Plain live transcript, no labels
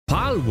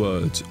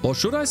Palworld, or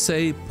should I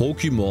say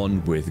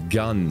Pokemon with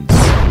guns.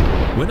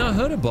 When I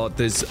heard about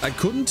this, I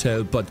couldn't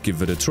help but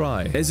give it a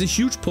try. As a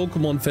huge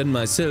Pokemon fan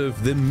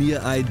myself, the mere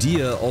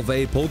idea of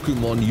a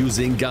Pokemon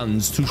using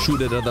guns to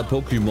shoot at other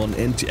Pokemon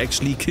and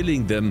actually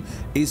killing them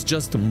is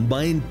just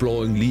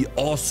mind-blowingly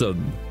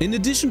awesome. In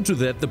addition to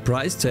that, the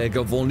price tag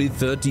of only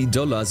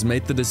 $30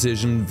 made the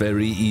decision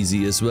very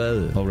easy as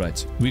well.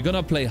 Alright, we're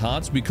gonna play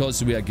hard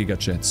because we are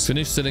Gigachats.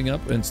 Finish setting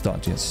up and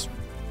start, yes.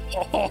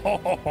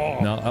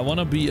 Now, I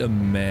wanna be a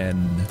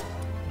man.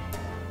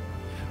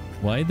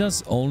 Why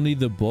does only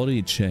the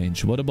body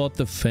change? What about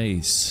the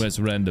face? Where's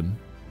random?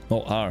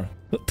 Oh, R.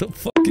 What the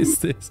fuck is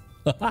this?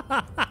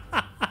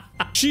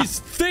 She's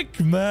thick,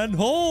 man.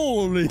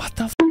 Holy. What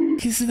the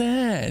fuck is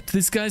that?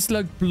 This guy's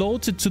like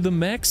bloated to the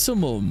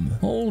maximum.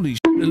 Holy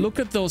shit. Look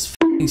at those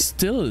fucking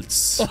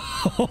stilts.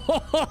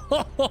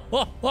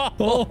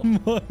 Oh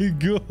my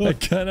god. I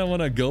kind of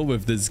want to go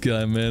with this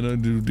guy,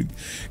 man.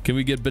 Can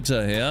we get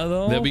better hair,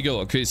 though? There we go.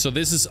 Okay, so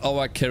this is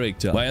our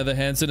character. Why are the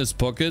hands in his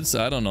pockets?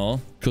 I don't know.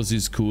 Because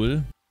he's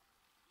cool.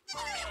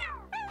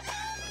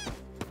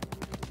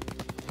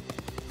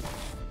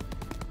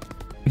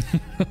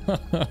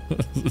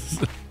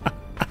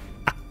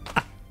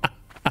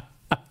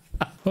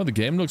 Oh, the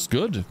game looks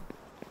good.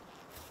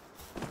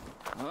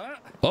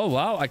 Oh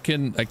wow, I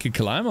can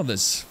climb on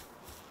this.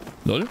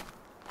 Lol.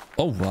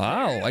 Oh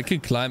wow, I can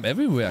climb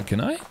everywhere, can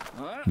I?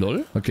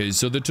 Lol. Okay,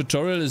 so the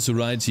tutorial is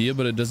right here,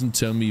 but it doesn't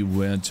tell me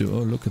where to. Oh,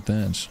 look at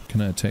that. Can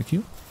I attack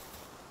you?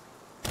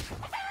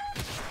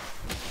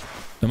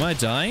 Am I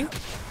dying?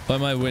 Or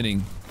am I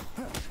winning?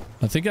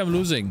 I think I'm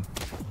losing.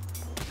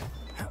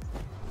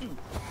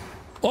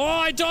 Oh,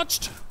 I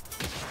dodged!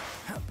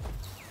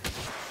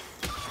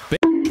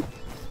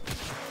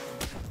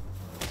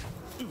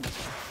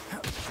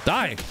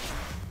 Die!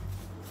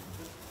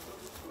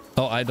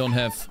 Oh, I don't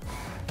have...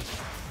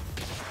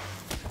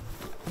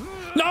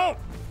 No!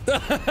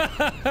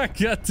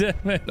 God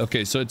damn it.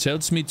 Okay, so it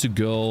tells me to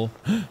go...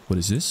 What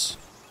is this?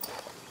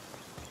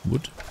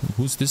 Wood?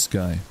 Who's this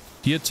guy?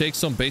 Here, take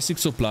some basic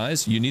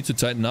supplies. You need to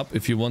tighten up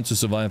if you want to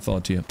survive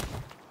out here.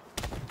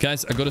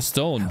 Guys, I got a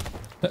stone.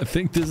 I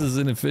think this is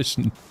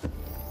inefficient.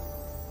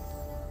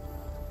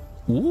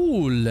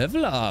 Ooh,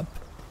 level up.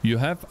 You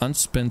have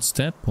unspent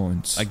stat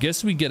points. I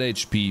guess we get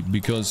HP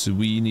because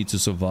we need to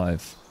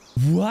survive.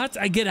 What?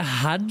 I get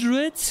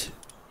 100?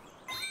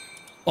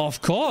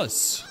 Of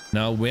course.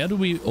 Now, where do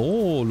we...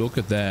 Oh, look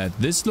at that.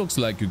 This looks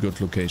like a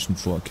good location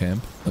for a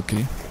camp.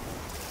 Okay.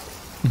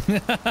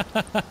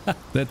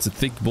 That's a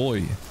thick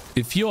boy.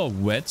 If you are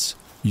wet,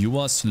 you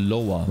are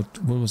slower.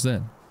 What was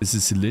that? This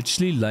is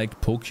literally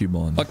like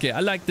Pokemon. Okay, I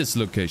like this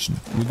location.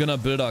 We're gonna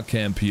build our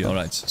camp here.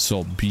 Alright,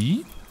 so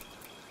B.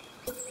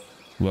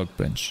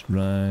 Workbench.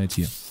 Right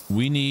here.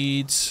 We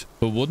need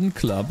a wooden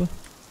club.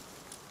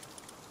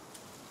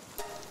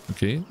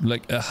 Okay,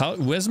 like,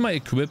 where's my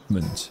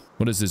equipment?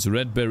 What is this?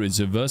 Red berries,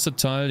 a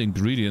versatile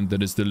ingredient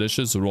that is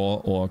delicious raw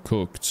or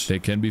cooked. They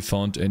can be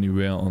found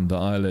anywhere on the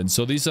island.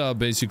 So these are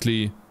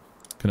basically...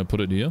 Can I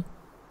put it here?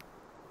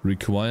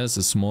 Requires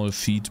a small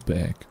feed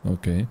bag.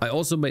 Okay. I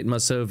also made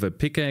myself a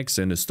pickaxe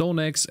and a stone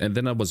axe, and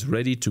then I was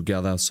ready to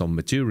gather some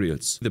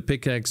materials. The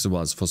pickaxe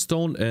was for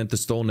stone and the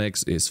stone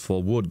axe is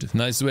for wood.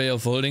 Nice way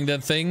of holding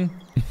that thing.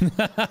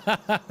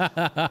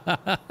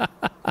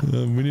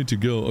 We need to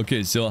go.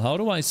 Okay, so how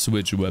do I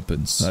switch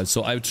weapons?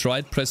 So I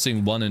tried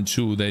pressing 1 and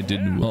 2. They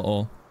didn't.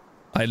 Uh-oh.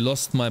 I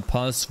lost my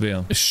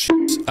Palworld.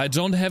 Shit. I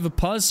don't have a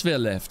Palworld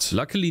left.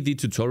 Luckily, the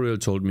tutorial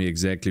told me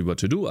exactly what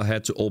to do. I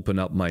had to open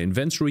up my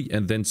inventory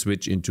and then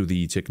switch into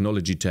the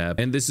technology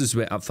tab. And this is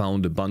where I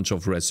found a bunch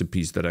of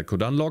recipes that I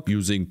could unlock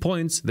using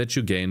points that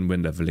you gain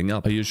when leveling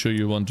up. Are you sure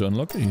you want to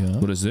unlock it? Yeah.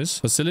 What is this?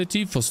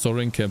 Facility for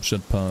storing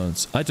captured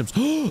parts. Items.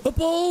 A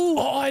bow!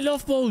 Oh, I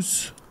love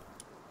bows.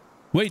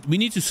 Wait, we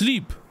need to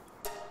sleep.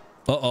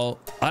 Uh-oh.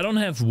 I don't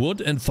have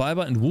wood and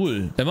fiber and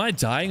wool. Am I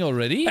dying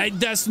already?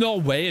 There's no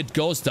way it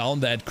goes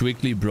down that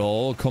quickly,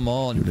 bro. Come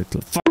on. You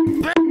little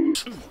fucking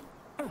bitch.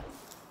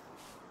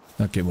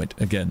 Okay, wait.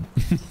 Again.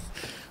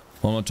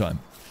 One more time.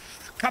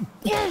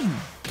 Kaboom!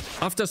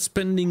 After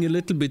spending a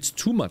little bit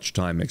too much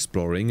time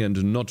exploring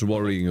and not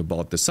worrying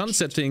about the sun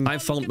setting, I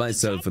found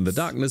myself in the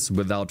darkness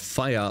without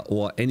fire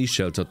or any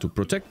shelter to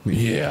protect me.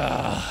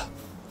 Yeah.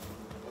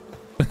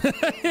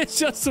 It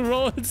just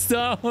rolls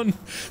down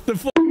the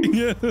fucking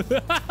hill.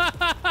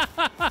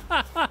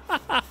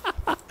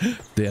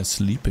 They are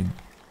sleeping.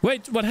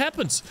 Wait, what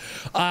happens?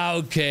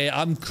 Okay,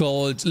 I'm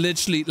cold.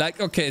 Literally, like,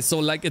 okay, so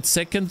like it's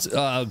second.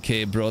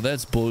 Okay, bro,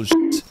 that's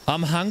bullshit.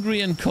 I'm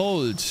hungry and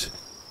cold.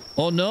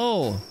 Oh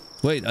no.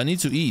 Wait, I need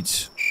to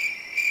eat.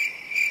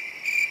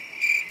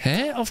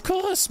 Hey, of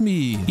course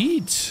me.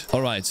 Eat.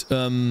 All right.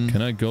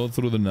 Can I go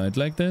through the night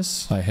like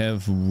this? I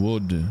have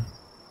wood.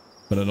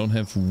 But I don't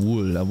have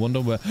wool. I wonder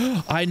where...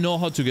 I know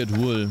how to get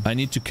wool. I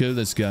need to kill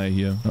this guy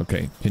here.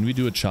 Okay. Can we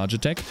do a charge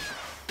attack?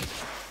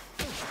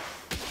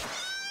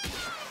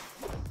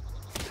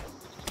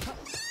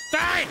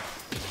 Die!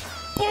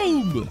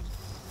 Boom!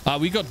 Ah,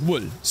 we got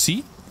wool.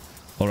 See?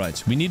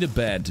 Alright. We need a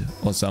bed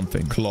or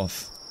something.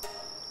 Cloth.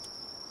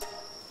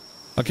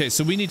 Okay,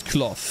 so we need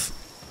cloth.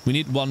 We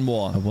need one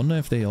more. I wonder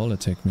if they all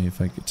attack me if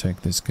I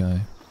attack this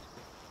guy.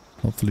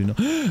 Hopefully not.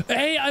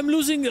 Hey, I'm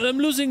losing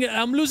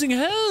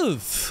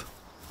health.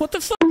 What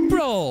the fuck,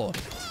 bro?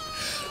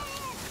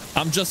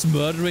 I'm just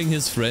murdering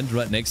his friend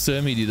right next to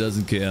him. He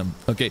doesn't care.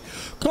 Okay,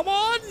 come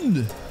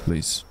on,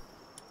 please.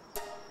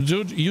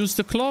 Dude, use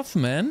the cloth,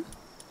 man.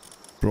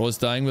 Bro is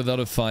dying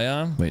without a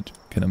fire. Wait,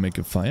 can I make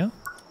a fire?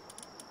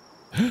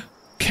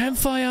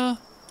 Campfire.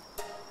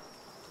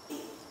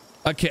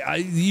 Okay,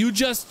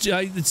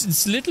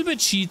 it's a little bit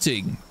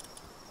cheating.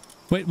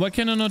 Wait, why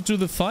can I not do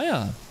the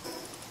fire?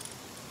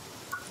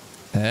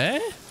 Eh?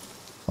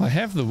 I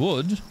have the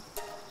wood.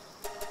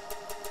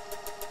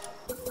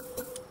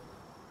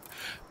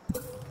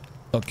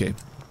 Okay.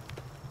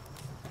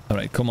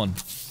 Alright, come on.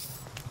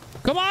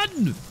 Come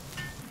on!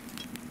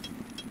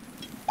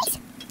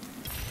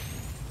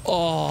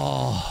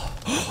 Oh.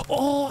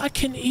 Oh, I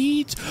can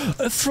eat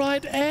a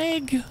fried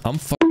egg. I'm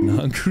fucking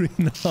hungry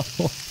now.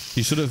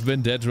 You should have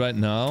been dead right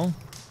now.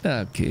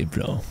 Okay,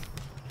 bro.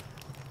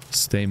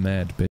 Stay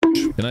mad,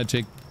 bitch. Can I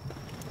take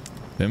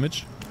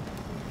damage?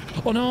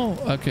 Oh no!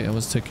 Okay, I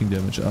was taking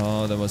damage.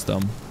 Oh, that was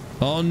dumb.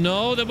 Oh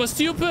no, that was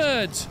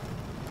stupid!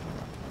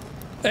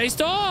 Hey,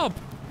 stop!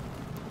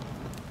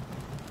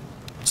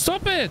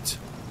 Stop it!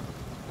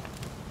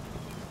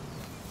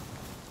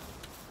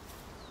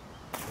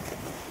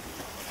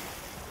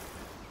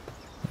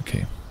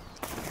 Okay.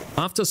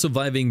 After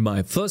surviving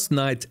my first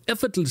night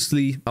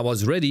effortlessly, I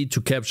was ready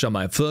to capture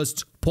my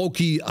first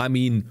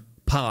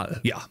Pal.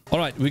 Yeah.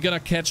 Alright, we're gonna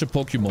catch a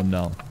Pokemon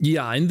now.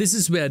 Yeah, and this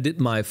is where I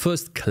did my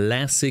first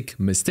classic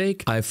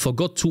mistake. I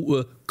forgot to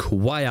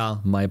acquire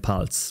my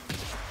pals.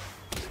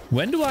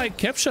 When do I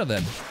capture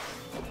them?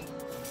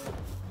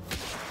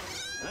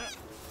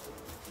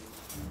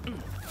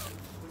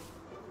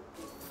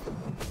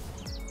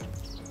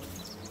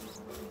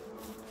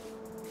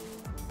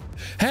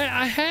 Hey,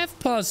 I have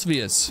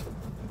Palspheres.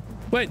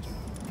 Wait.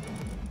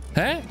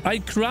 Hey, I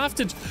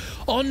crafted...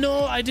 Oh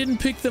no, I didn't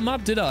pick them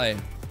up, did I?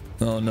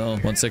 Oh no,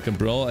 1 second,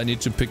 bro. I need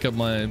to pick up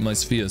my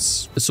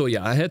spheres. So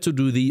yeah, I had to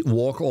do the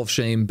walk of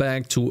shame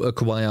back to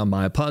acquire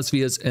my Pal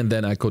spheres, and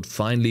then I could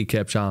finally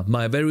capture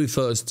my very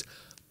first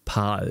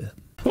Pal.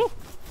 Oh.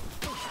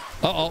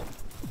 Uh-oh.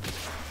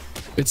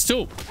 It's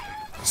 2.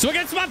 2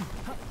 against 1!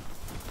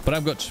 But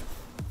I'm good.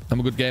 I'm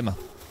a good gamer.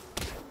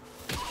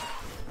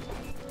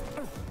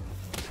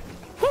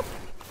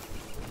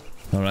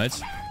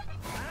 Alright.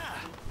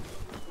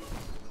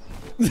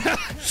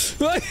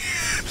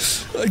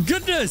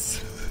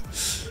 Goodness!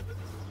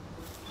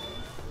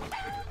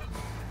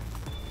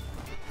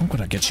 I'm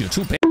gonna get you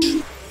too,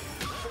 bitch.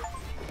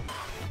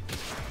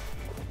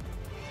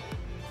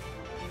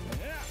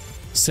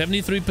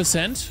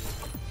 %73%?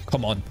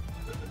 Come on.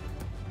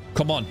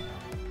 Come on.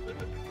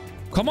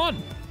 Come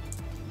on!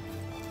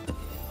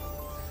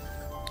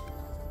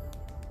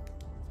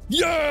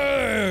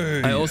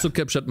 Yay! I also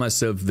captured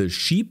myself the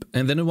sheep,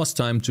 and then it was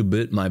time to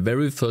build my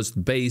very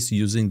first base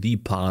using the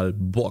Pal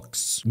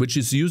box, which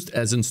is used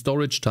as a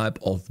storage type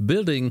of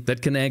building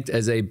that can act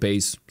as a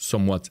base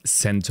somewhat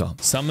center.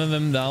 Summon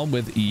them down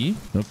with E.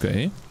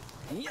 Okay.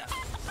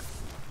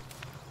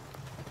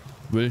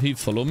 Will he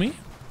follow me?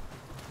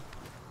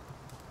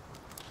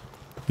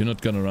 You're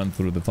not gonna run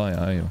through the fire,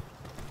 are you?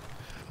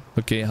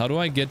 Okay, how do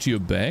I get you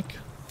back?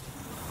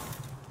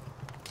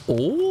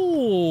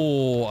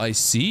 Oh, I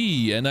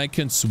see. And I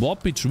can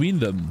swap between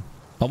them.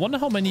 I wonder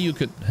how many you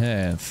could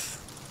have.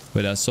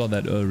 Wait, I saw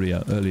that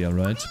earlier,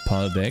 right?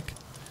 Pal deck.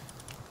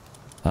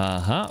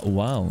 Aha,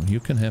 wow. You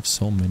can have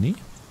so many.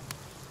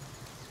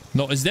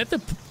 No, is that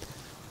the...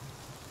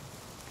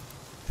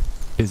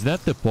 Is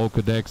that the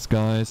Pokedex,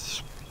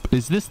 guys?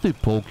 Is this the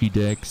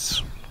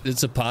Pokédex?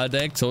 It's a Pal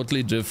deck,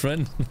 totally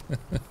different.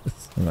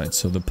 Alright,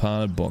 so the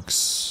Pal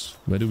box.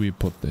 Where do we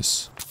put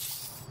this?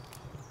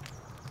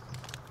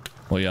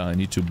 Oh yeah, I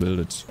need to build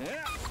it.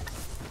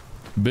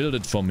 Build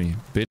it for me,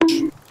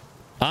 bitch.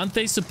 Aren't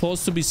they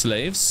supposed to be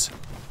slaves?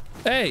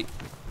 Hey!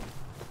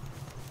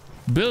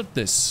 Build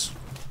this.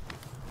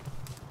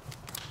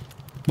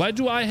 Why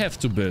do I have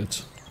to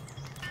build?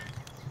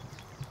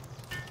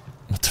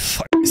 What the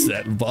fuck is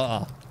that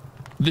bar?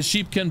 The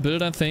sheep can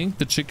build, I think.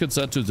 The chickens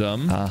are too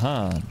dumb.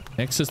 Aha.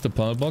 Access the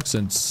Pal box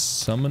and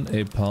summon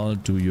a Pal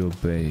to your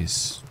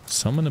base.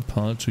 Summon a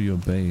Pal to your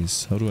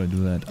base. How do I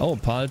do that? Oh,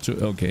 Pal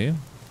to... Okay.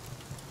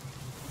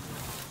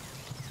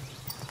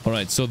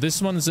 Alright, so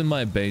this one is in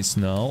my base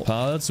now.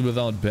 Pals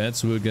without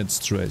beds will get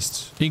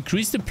stressed.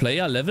 Increase the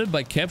player level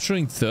by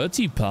capturing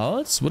 30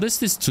 pals? What is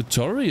this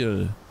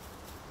tutorial?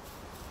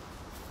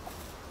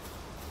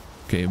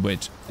 Okay,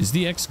 wait. Is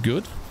the X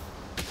good?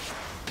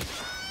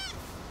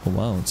 Oh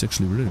wow, it's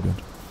actually really good.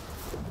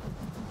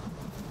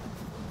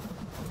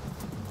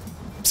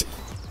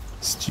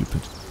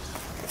 Stupid.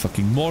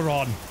 Fucking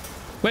moron.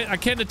 Wait, I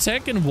can't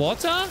attack in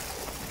water?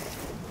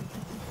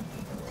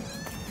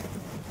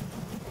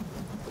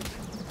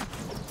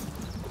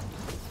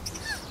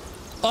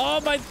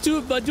 Oh, my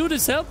dude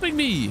is helping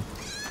me.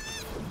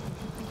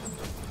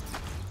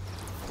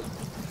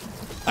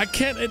 I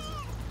can't...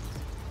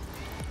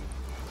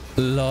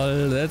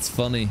 Lol, that's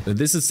funny.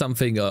 This is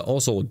something I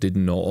also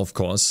didn't know, of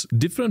course.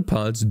 Different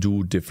pals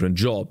do different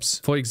jobs.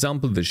 For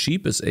example, the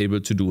sheep is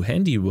able to do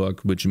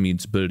handiwork, which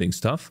means building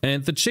stuff,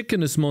 and the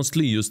chicken is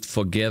mostly used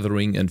for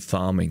gathering and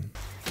farming.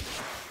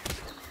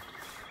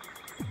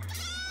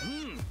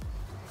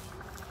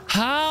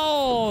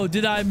 How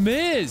did I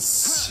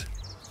miss?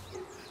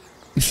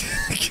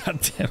 God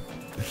damn.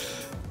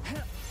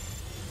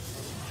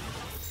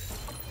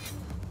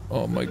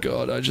 Oh my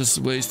god, I just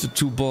wasted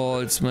 2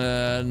 balls,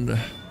 man.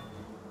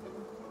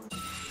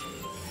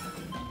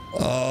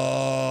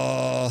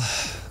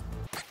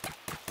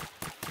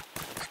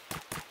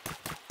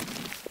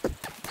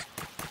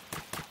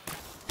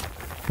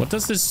 What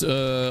does this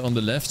on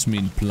the left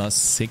mean?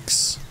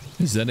 +6?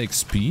 Is that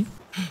XP?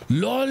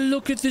 Lol,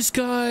 look at this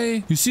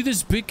guy. You see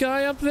this big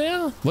guy up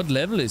there? What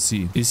level is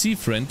he? Is he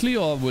friendly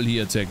or will he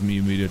attack me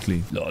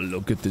immediately? Lol,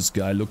 look at this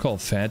guy. Look how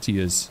fat he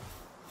is.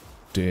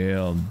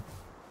 Damn.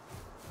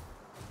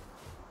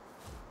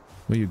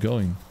 Where are you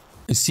going?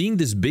 Seeing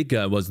this big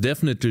guy was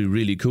definitely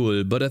really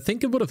cool, but I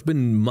think it would have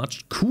been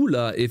much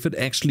cooler if it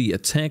actually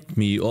attacked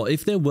me, or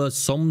if there were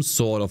some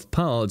sort of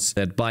pals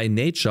that by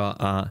nature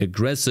are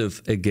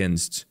aggressive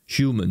against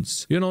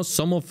humans. You know,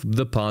 some of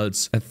the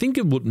pals, I think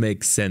it would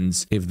make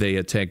sense if they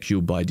attack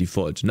you by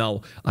default.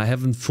 Now, I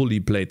haven't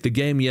fully played the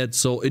game yet,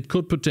 so it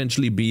could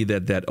potentially be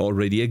that that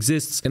already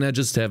exists, and I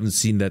just haven't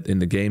seen that in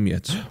the game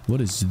yet.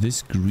 What is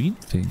this green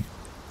thing?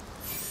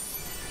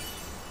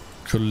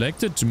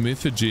 Collect a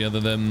mythology other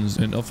them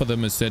and offer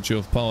them a statue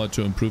of power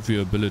to improve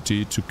your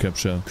ability to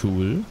capture.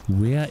 Cool.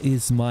 Where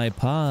is my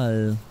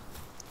pal?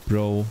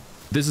 Bro.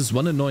 This is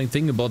one annoying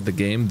thing about the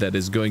game that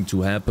is going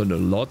to happen a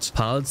lot.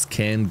 Pals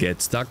can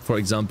get stuck. For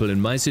example, in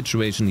my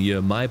situation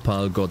here, my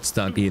pal got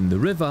stuck in the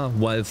river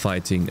while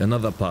fighting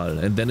another pal,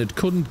 and then it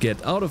couldn't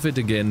get out of it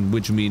again,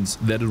 which means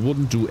that it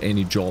wouldn't do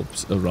any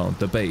jobs around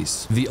the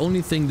base. The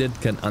only thing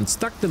that can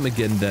unstuck them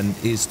again then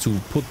is to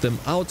put them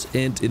out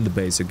and in the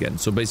base again.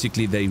 So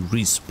basically they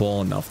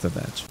respawn after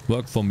that.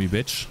 Work for me,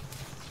 bitch.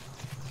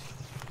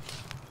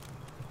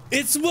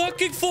 It's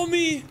working for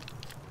me!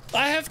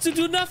 I have to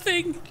do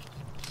nothing!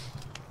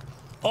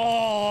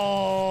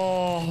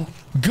 Oh,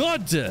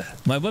 God!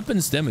 My weapon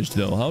is damaged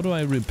though. How do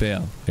I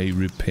repair? A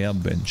repair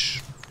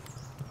bench.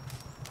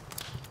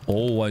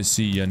 Oh, I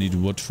see. I need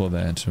wood for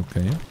that.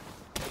 Okay.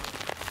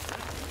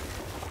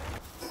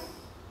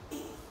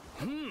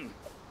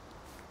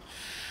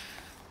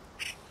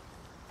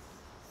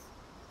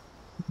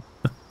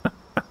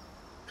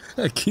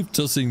 I keep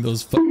tossing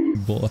those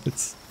fucking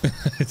balls.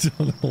 I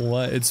don't know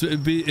why.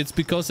 It's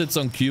because it's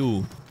on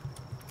cue.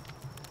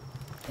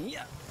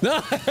 No!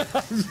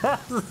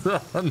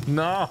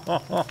 No!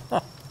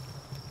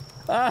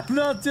 I'm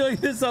not doing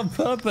this on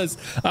purpose.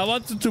 I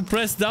wanted to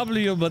press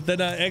W, but then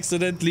I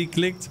accidentally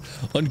clicked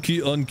on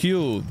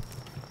Q.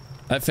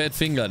 I fat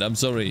fingered, I'm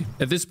sorry.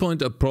 At this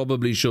point, I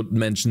probably should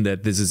mention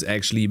that this is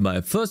actually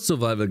my first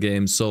survival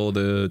game, so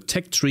the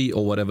tech tree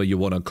or whatever you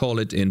want to call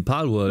it in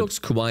Palworld looks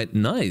quite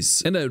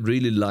nice. And I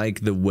really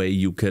like the way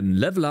you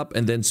can level up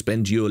and then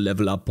spend your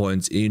level up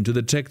points into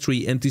the tech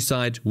tree and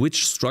decide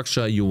which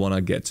structure you want to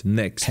get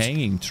next.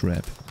 Hanging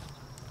trap.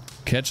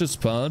 Catches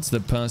pals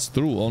that pass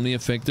through, only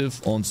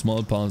effective on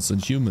small pals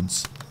and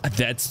humans.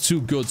 That's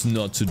too good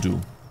not to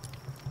do.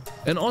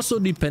 And also,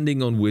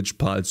 depending on which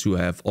pals you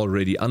have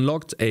already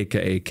unlocked,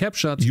 aka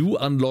captured, you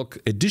unlock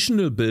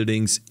additional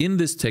buildings in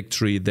this tech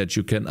tree that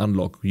you can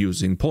unlock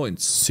using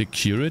points.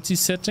 Security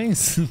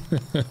settings?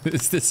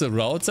 Is this a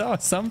router or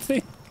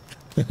something?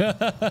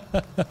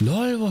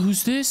 Lol,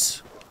 who's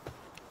this?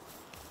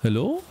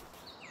 Hello?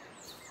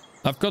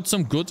 I've got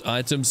some good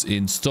items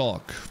in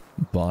stock.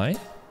 Buy?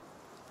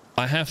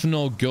 I have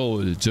no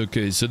gold.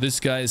 Okay, so this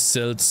guy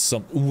sells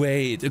some...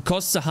 Wait, it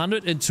costs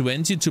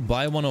 120 to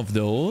buy one of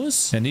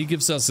those? And he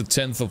gives us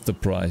 1/10 of the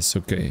price.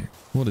 Okay.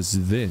 What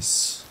is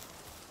this?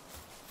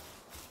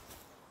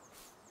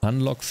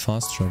 Unlock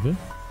fast travel?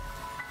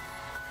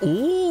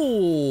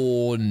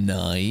 Oh,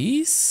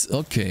 nice.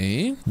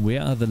 Okay.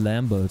 Where are the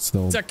Lamberts,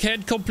 though? I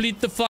can't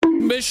complete the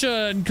fucking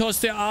mission because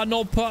there are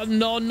no...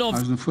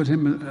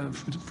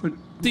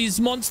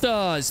 These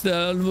monsters,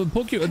 the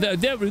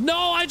Pokemon, no,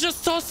 I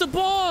just tossed the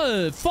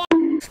ball! Fuck!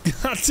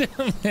 God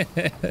damn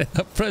it!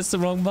 I pressed the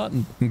wrong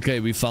button.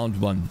 Okay, we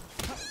found one.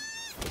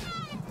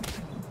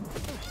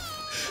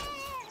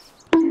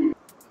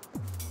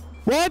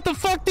 What the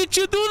fuck did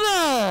you do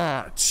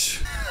that?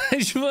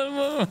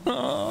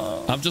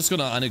 I'm just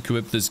gonna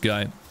unequip this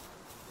guy.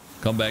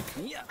 Come back.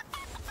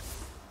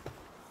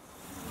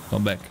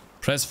 Come back.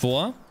 Press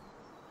 4.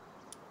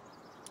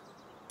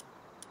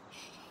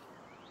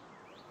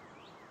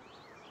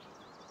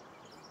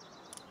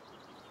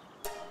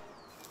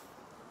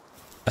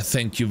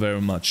 Thank you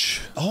very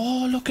much.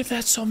 Oh, look at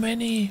that, so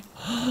many.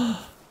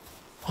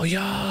 Oh,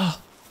 yeah.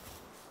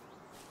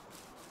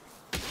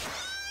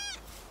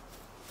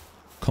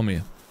 Come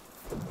here.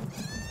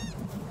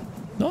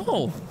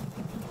 No.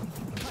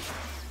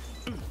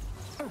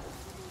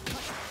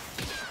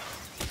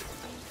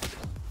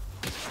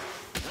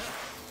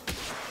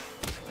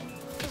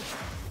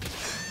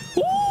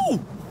 Ooh.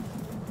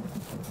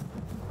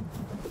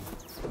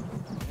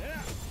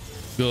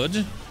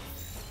 Good.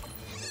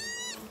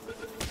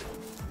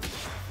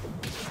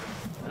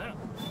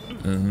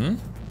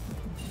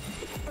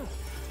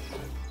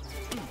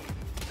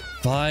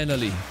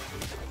 Finally.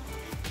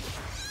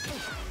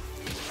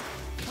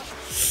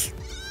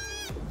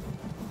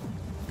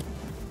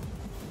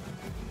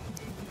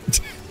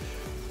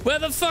 Where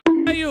the fuck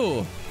are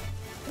you?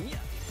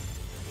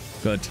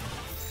 Good.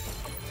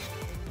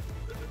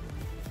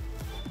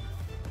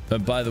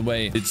 By the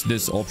way, it's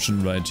this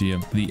option right here.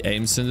 The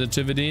aim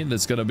sensitivity,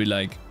 that's gonna be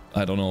like,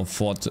 I don't know,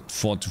 4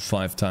 to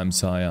 5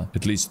 times higher.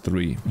 At least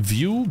 3.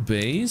 View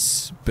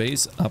base.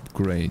 Base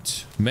upgrade.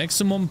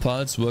 Maximum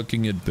pulse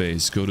working at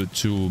base. Go to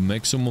 2.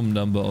 Maximum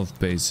number of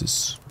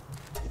bases.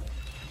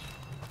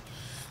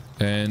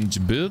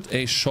 And build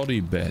a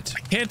shoddy bed. I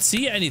can't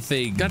see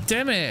anything. God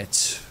damn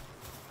it.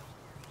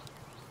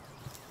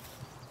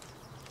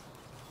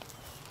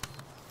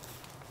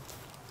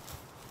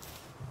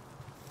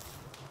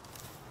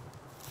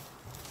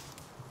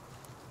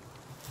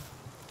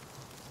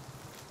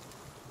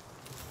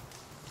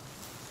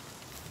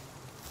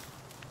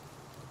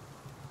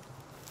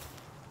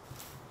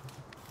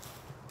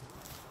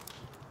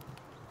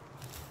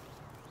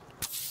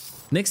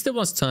 Next, it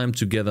was time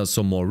to gather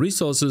some more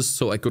resources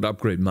so I could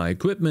upgrade my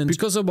equipment,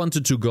 because I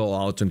wanted to go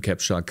out and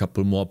capture a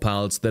couple more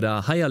pals that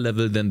are higher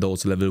level than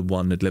those level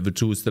 1 and level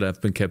 2s that I've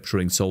been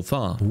capturing so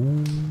far.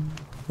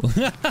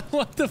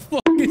 What the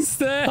fuck is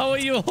that? How are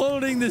you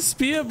holding the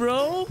spear,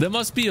 bro? There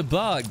must be a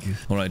bug.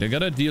 Alright, I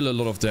gotta deal a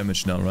lot of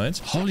damage now, right?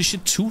 Holy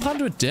shit,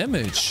 200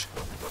 damage.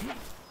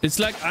 It's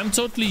like I'm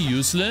totally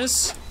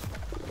useless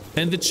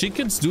and the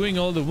chicken's doing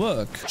all the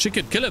work.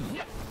 Chicken, kill him.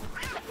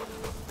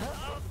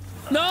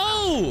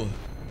 No!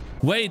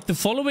 Wait, the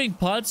following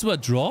parts were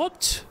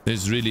dropped?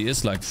 This really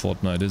is like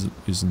Fortnite,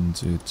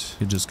 isn't it?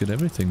 You just get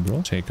everything,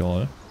 bro. Take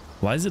all.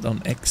 Why is it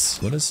on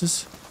X? What is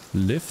this?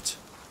 Lift?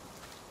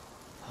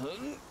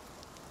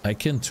 I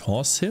can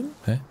toss him?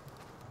 Huh?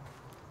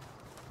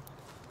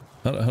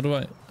 How do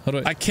I...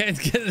 I can't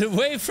get it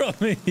away from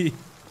me!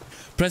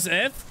 Press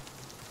F?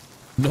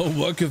 No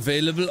work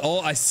available.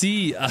 Oh, I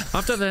see.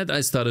 After that, I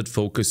started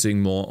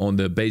focusing more on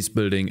the base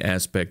building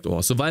aspect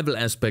or survival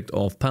aspect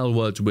of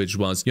Palworld, which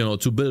was, you know,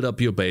 to build up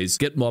your base,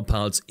 get more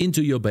pals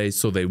into your base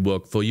so they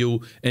work for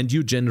you and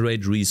you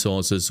generate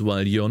resources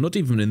while you're not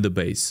even in the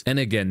base. And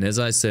again, as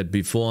I said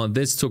before,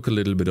 this took a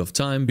little bit of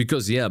time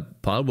because, yeah,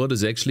 Palworld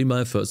is actually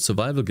my first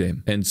survival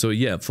game. And so,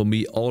 yeah, for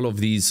me, all of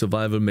these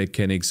survival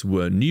mechanics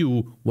were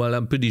new, while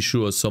I'm pretty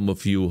sure some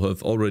of you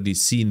have already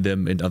seen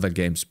them in other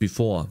games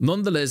before.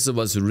 Nonetheless, it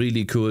was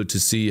really cool to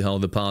see how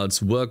the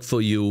pals work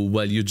for you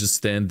while you just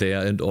stand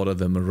there and order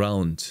them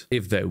around.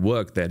 If they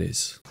work, that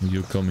is.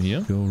 You come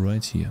here, go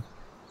right here.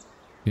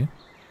 Okay?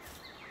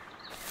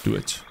 Do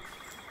it.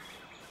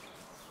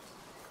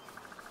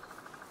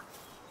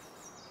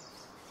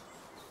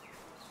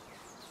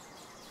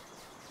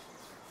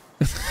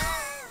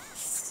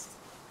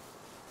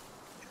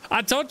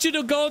 I told you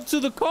to go to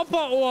the copper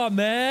ore,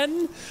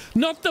 man!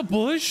 Not the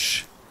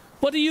bush!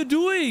 What are you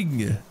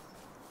doing?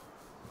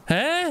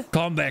 Huh?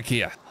 Come back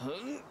here.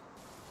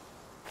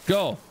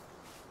 Go.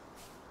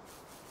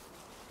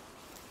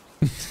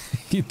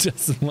 He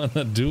doesn't want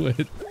to do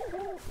it.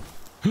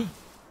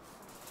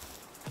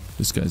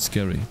 This guy's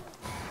scary.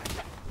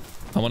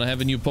 I want to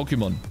have a new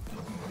Pokemon.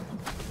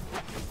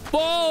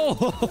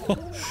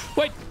 Whoa!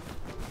 Wait.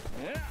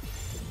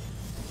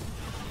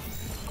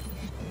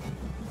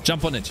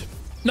 Jump on it.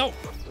 No.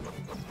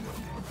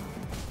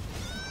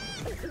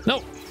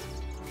 No.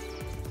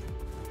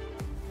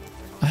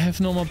 I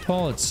have no more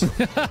pods.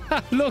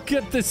 Look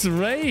at this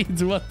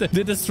raid. What the...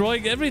 They're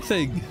destroying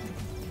everything.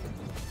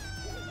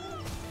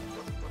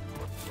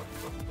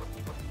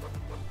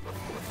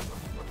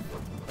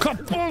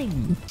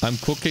 Kaboom! I'm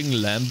cooking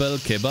lambel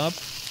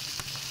kebab.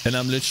 And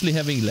I'm literally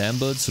having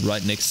lambels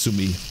right next to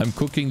me. I'm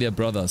cooking their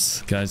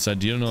brothers. Guys, I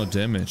deal no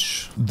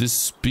damage. This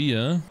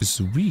spear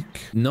is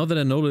weak. Now that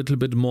I know a little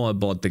bit more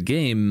about the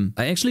game,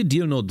 I actually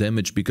deal no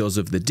damage because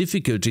of the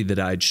difficulty that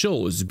I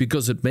chose.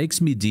 Because it makes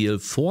me deal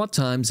 4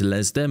 times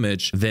less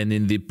damage than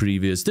in the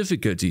previous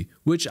difficulty.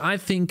 Which I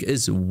think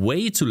is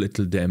way too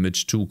little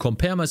damage to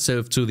compare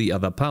myself to the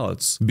other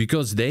pals.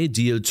 Because they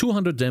deal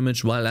 200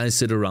 damage while I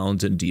sit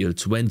around and deal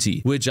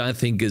 20. Which I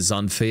think is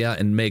unfair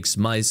and makes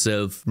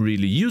myself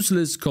really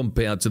useless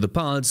compared to the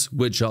pals,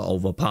 which are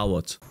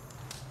overpowered.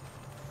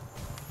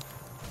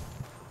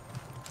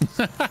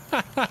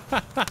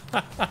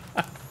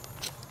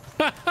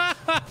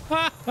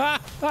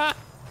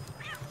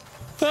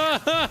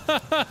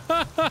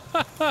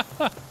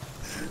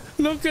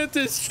 Look at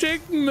this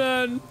chicken,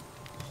 man.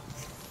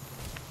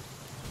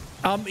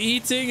 I'm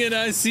eating and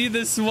I see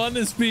this one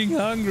is being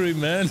hungry,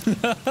 man.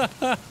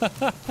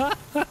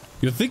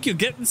 You think you're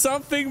getting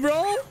something,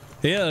 bro?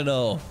 Hell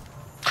no.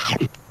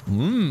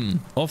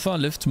 Offer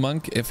lift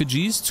monk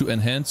effigies to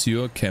enhance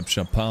your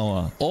capture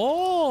power.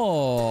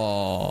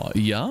 Oh,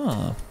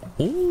 yeah.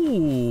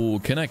 Oh,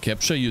 can I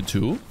capture you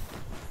too?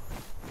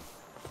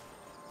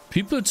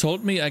 People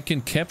told me I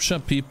can capture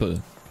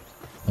people.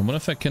 I wonder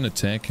if I can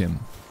attack him.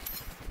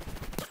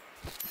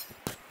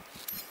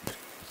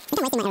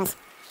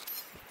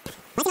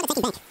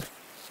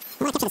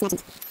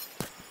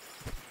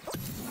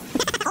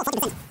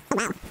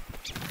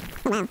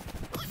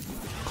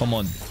 Come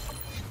on.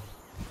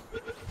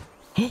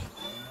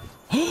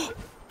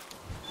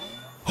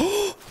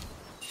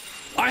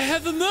 I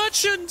have a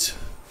merchant!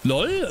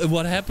 Lol,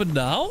 what happened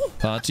now?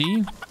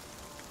 Party.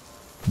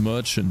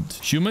 Merchant.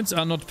 Humans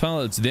are not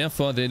pals,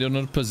 therefore they do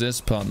not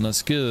possess partner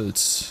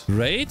skills.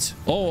 Raid?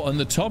 Oh, on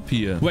the top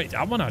here. Wait,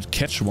 I wanna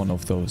catch one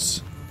of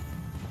those.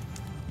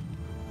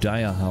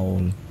 Dire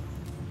Howl.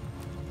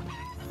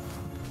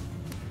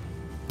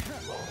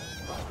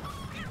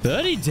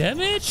 30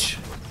 damage?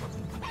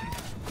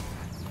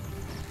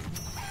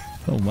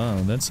 Oh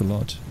wow, that's a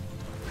lot.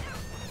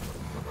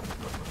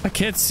 I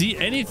can't see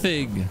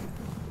anything.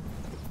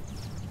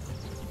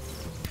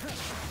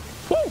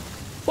 Woo!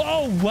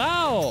 Oh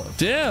wow!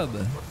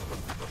 Damn!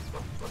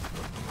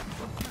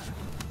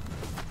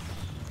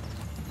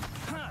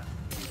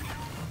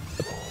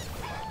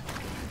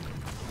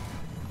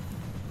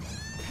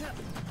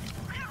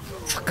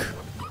 Fuck.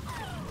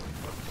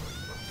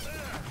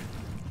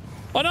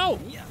 Oh no!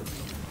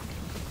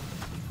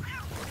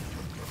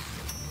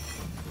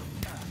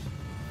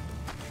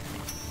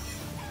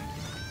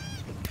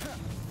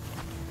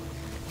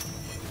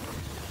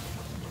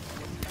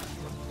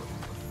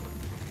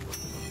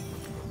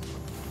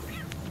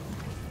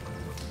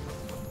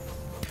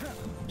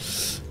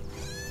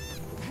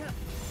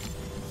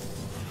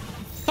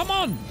 Come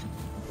on!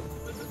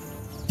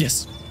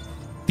 Yes.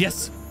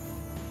 Yes.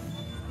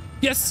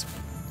 Yes.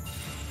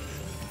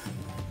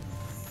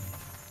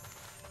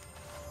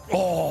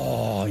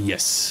 Oh,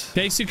 yes.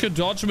 Cakez, you can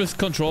dodge with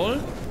control.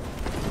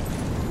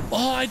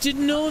 Oh, I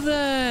didn't know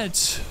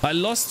that. I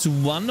lost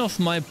one of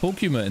my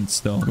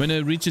Pokemons, though. When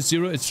it reaches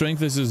 0, its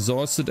strength is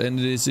exhausted and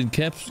it is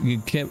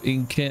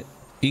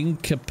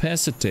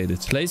incapacitated.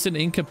 Place an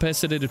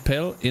incapacitated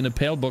pal in a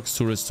pal box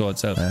to restore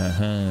itself.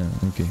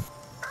 Okay.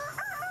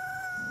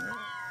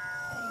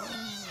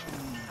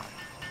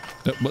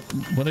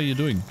 What are you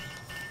doing?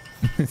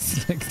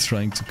 It's like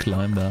trying to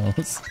climb the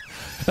house.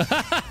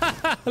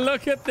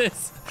 Look at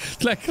this.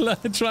 It's like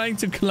trying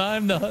to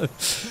climb the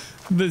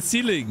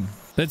ceiling.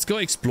 Let's go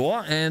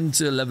explore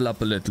and level up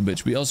a little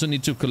bit. We also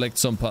need to collect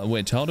some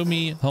wait, how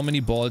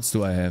many balls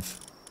do I have?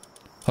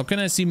 How can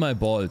I see my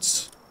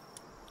balls?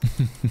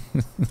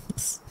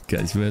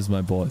 Guys, where's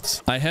my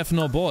balls? I have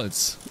no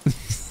balls.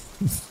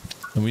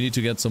 And we need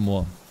to get some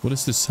more. What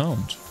is this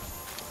sound?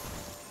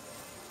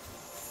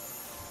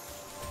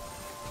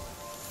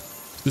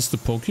 Is this the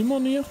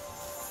Pokemon here?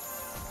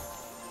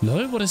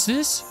 Lol, what is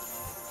this?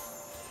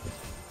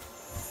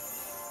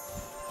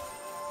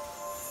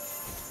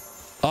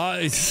 Ah,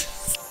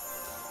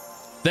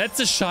 that's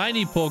a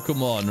shiny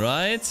Pokemon,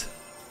 right?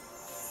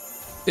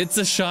 It's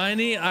a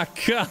shiny? Ah,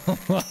 come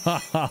on.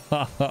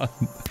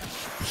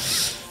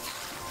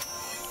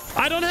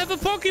 I don't have a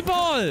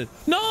Pokeball!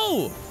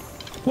 No!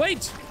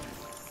 Wait!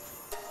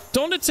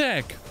 Don't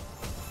attack!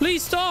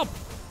 Please stop!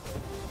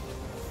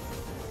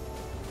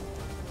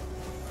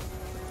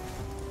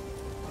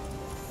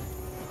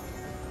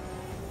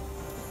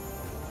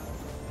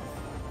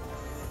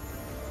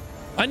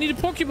 I need a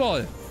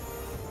Pokeball!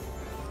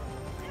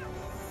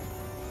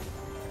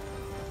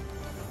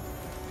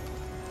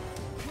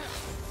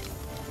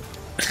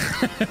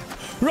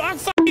 Wrong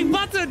fucking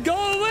button! Go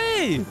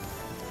away!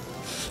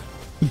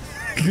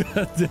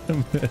 God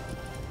damn it.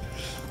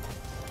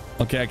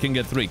 Okay, I can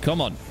get 3.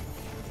 Come on.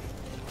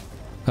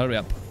 Hurry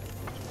up.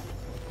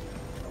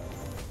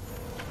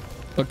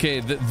 Okay,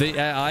 the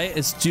AI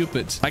is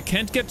stupid. I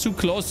can't get too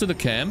close to the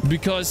camp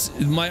because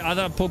my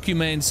other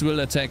Pokemons will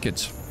attack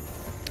it.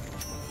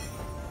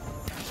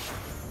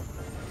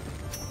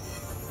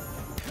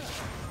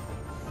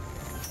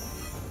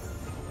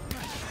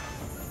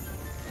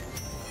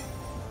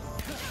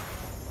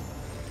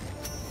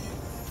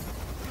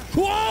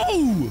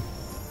 Whoa!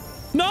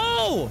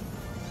 No!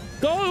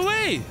 Go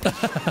away!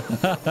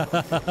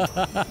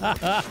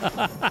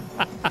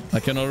 I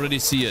can already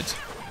see it.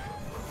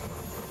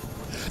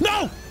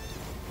 No!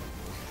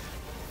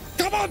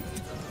 Come on!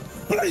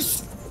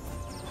 Please!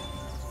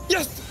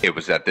 Yes! It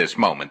was at this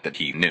moment that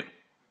he knew.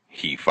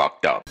 He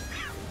fucked up.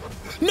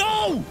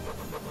 No!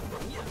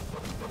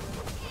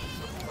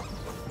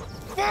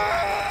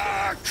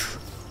 Fuck!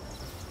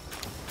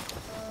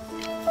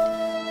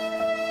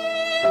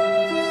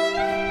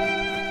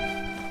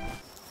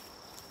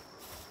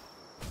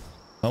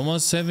 I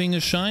was having a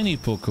shiny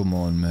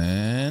Pokemon,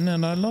 man,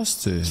 and I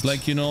lost it. It's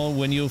like, you know,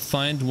 when you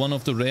find one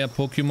of the rare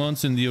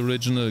Pokemons in the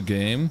original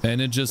game and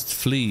it just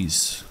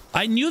flees.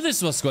 I knew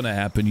this was gonna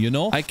happen, you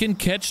know? I can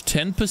catch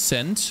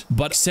 10%,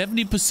 but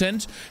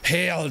 70%?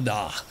 Hell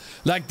nah.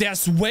 Like,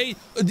 there's way...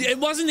 It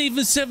wasn't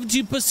even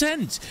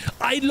 70%.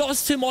 I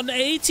lost him on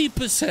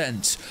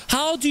 80%.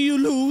 How do you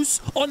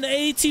lose on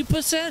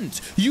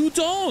 80%? You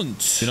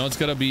don't. You know, it's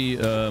gotta be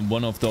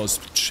one of those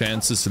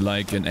chances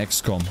like in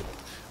XCOM,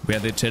 where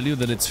they tell you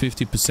that it's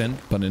 50%,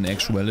 but in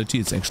actuality,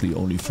 it's actually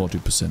only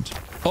 40%.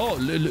 Oh,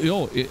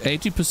 yo,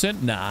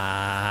 80%?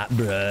 Nah,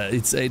 bruh,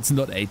 it's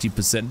not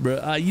 80%,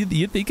 bruh.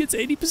 You think it's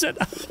 80%?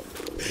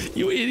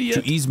 You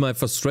idiot. To ease my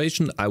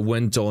frustration, I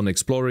went on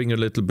exploring a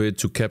little bit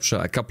to capture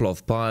a couple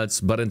of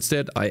parts, but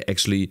instead I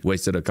actually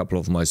wasted a couple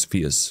of my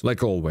spheres,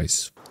 like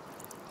always.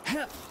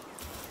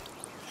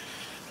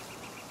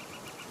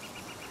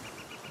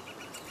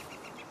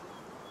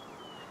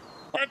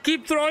 I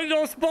keep throwing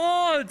those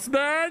balls,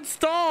 man!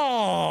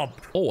 Stop!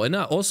 Oh, and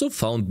I also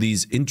found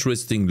these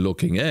interesting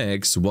looking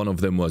eggs. One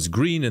of them was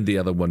green and the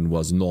other one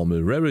was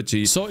normal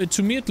rarity. So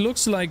to me it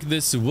looks like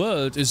this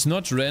world is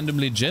not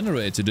randomly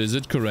generated, is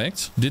it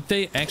correct? Did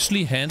they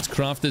actually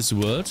handcraft this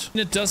world?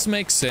 It does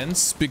make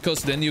sense,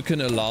 because then you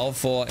can allow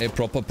for a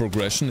proper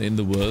progression in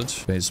the world.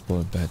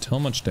 Baseball bat. How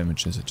much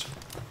damage is it?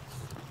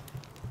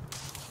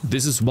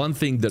 This is one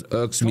thing that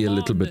irks me a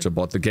little bit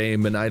about the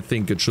game, and I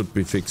think it should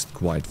be fixed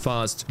quite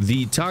fast.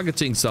 The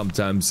targeting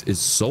sometimes is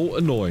so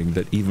annoying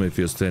that even if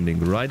you're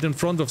standing right in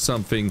front of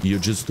something, you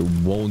just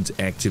won't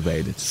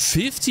activate it.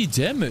 50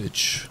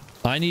 damage.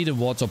 I need a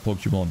water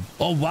Pokemon.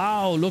 Oh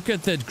wow, look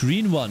at that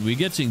green one. We're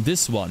getting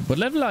this one. What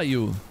level are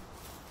you?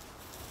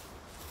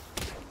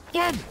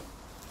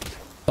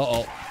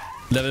 Uh-oh.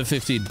 Level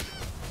 15.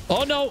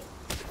 Oh no!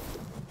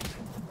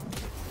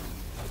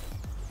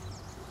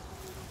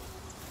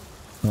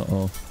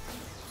 Uh-oh.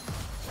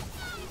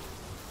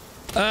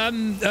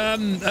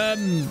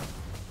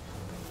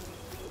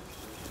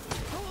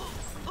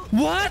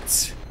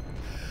 What?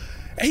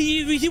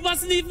 He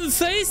wasn't even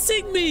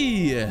facing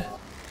me!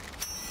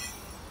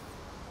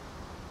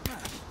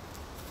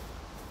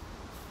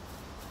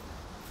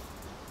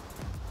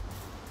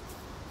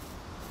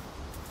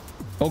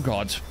 Oh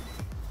god.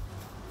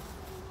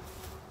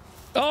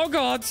 Oh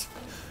god!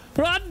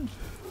 Run!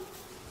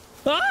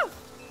 Ah!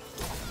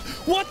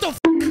 What the f***?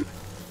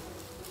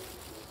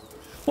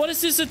 What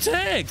is this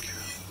attack?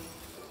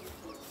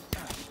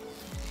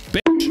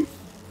 Bitch!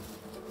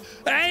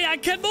 Hey, I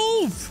can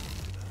move!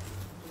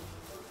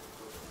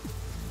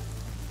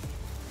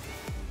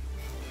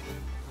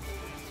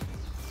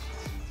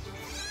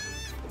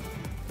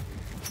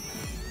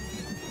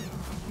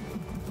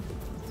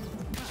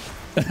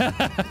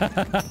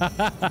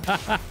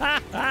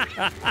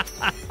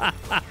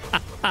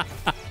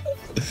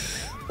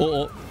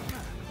 Uh-oh.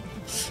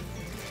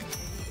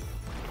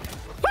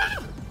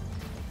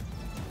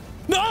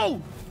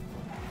 No!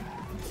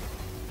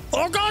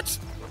 Oh god!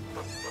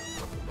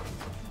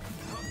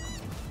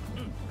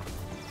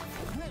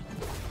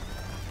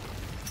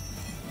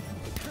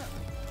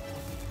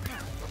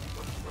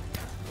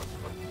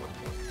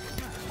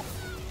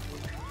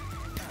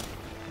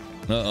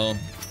 Uh-oh.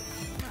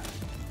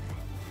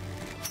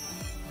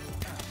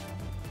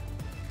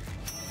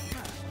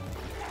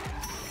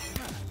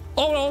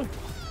 Oh no!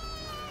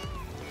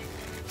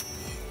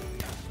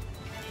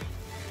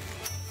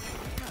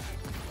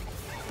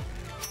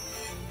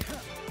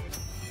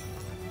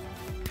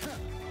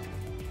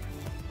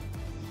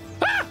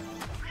 Ah!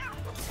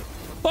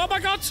 Oh my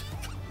god!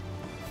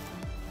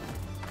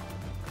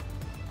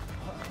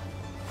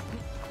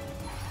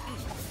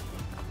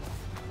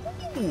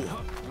 Ooh.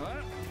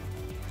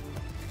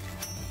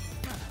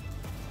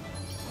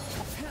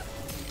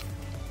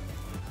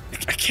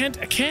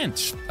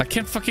 I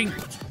can't fucking...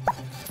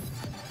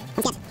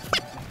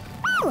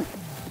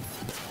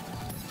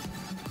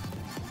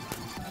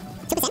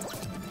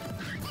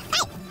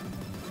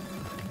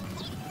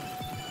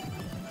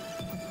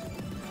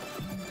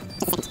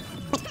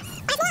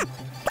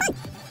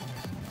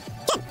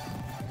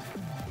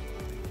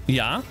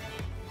 Ja?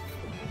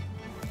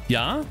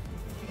 Ja?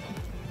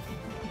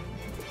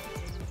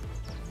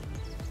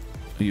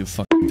 You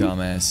fucking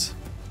dumbass.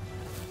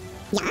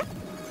 Yeah?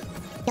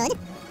 Good. Wait,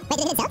 did it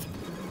hit itself?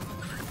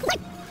 What?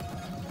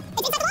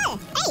 It's inside the wall!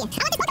 Hey! I want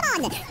this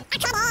Pokemon! Ah,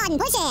 come on!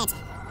 Push it!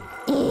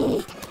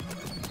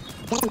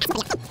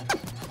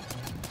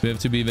 We have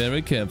to be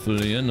very careful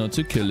here not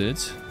to kill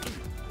it.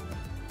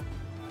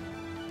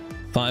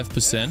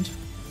 5%.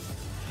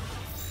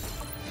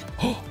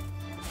 Oh!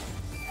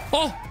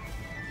 Oh!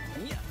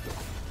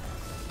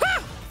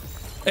 Ah!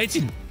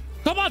 18!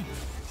 Come on!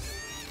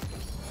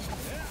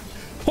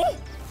 Oh!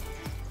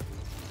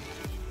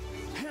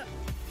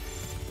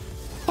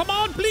 Come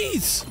on,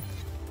 please!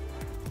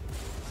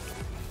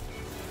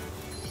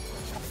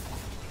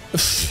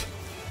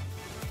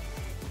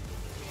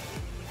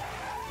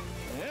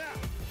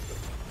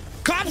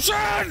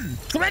 Caption!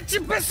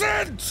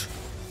 20%!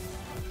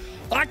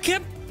 I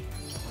can't...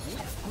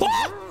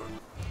 Oh!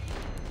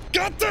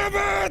 God damn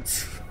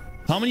it!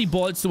 How many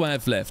balls do I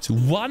have left?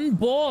 One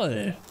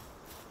ball!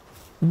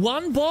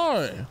 One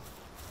ball!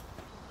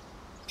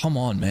 Come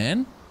on,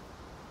 man.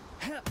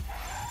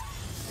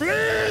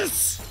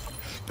 Please!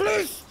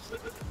 Please!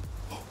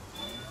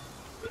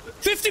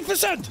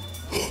 50%!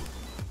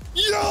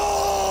 Yo!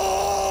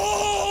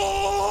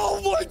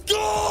 Oh my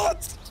god!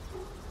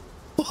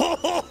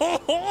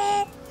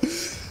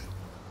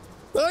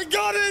 I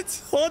got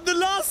it! On the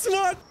last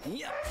one!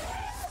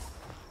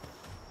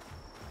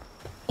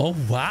 Oh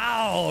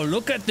wow!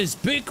 Look at this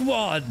big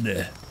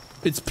one!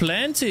 It's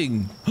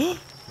planting!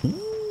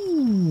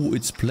 Ooh,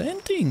 it's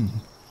planting!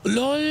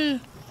 LOL!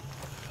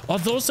 Oh,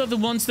 those are the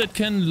ones that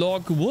can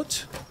log wood?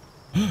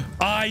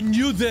 I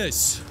knew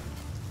this!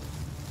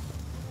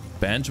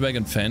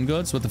 Bandwagon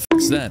fangirls? What the fuck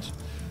is that?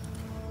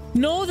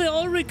 No, they're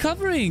all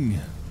recovering!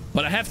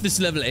 But I have this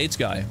level 8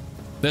 guy.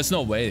 There's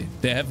no way.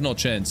 They have no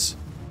chance.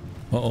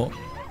 Uh-oh.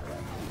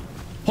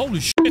 Holy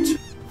shit!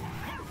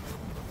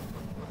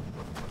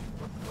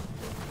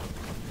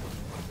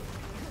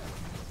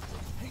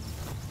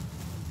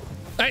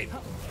 Hey!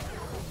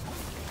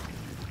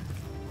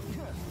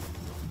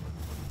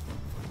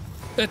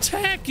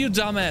 Attack, you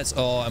dumbass!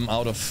 Oh, I'm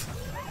out of...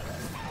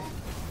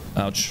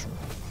 Ouch.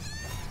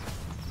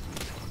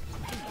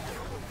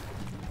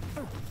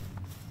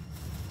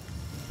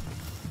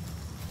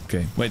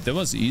 Okay, wait, that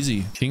was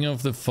easy. King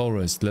of the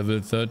Forest, level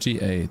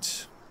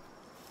 38.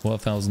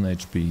 4000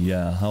 HP.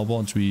 Yeah, how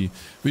about we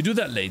do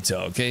that later,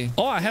 okay?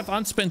 Oh, I have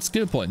unspent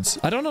skill points.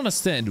 I don't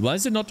understand. Why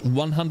is it not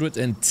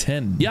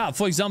 110? Yeah,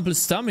 for example,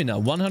 stamina,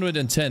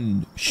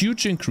 110.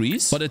 Huge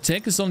increase, but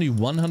attack is only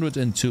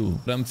 102.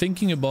 But I'm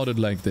thinking about it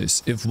like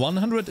this. If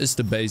 100 is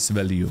the base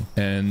value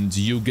and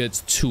you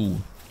get 2,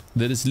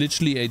 that is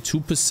literally a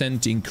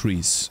 2%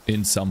 increase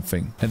in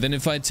something. And then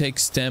if I take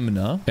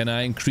stamina and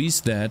I increase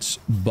that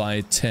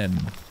by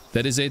 10,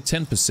 that is a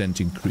 10%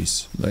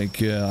 increase.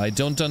 Like, I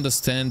don't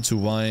understand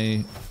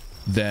why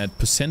that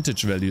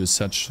percentage value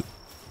is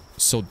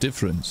so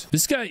different.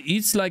 This guy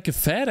eats like a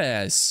fat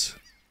ass.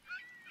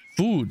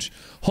 Food.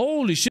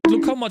 Holy shit,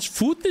 look how much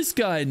food this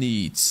guy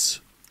needs.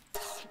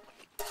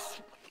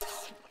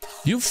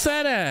 You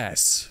fat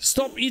ass.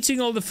 Stop eating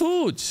all the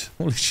food.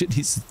 Holy shit,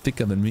 he's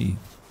thicker than me.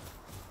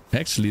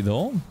 Actually,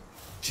 though,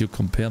 if you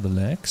compare the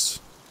legs,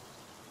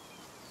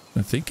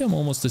 I think I'm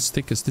almost as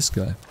thick as this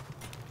guy.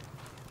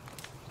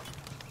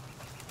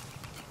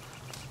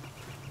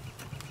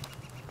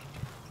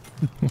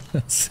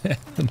 What's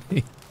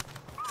happening?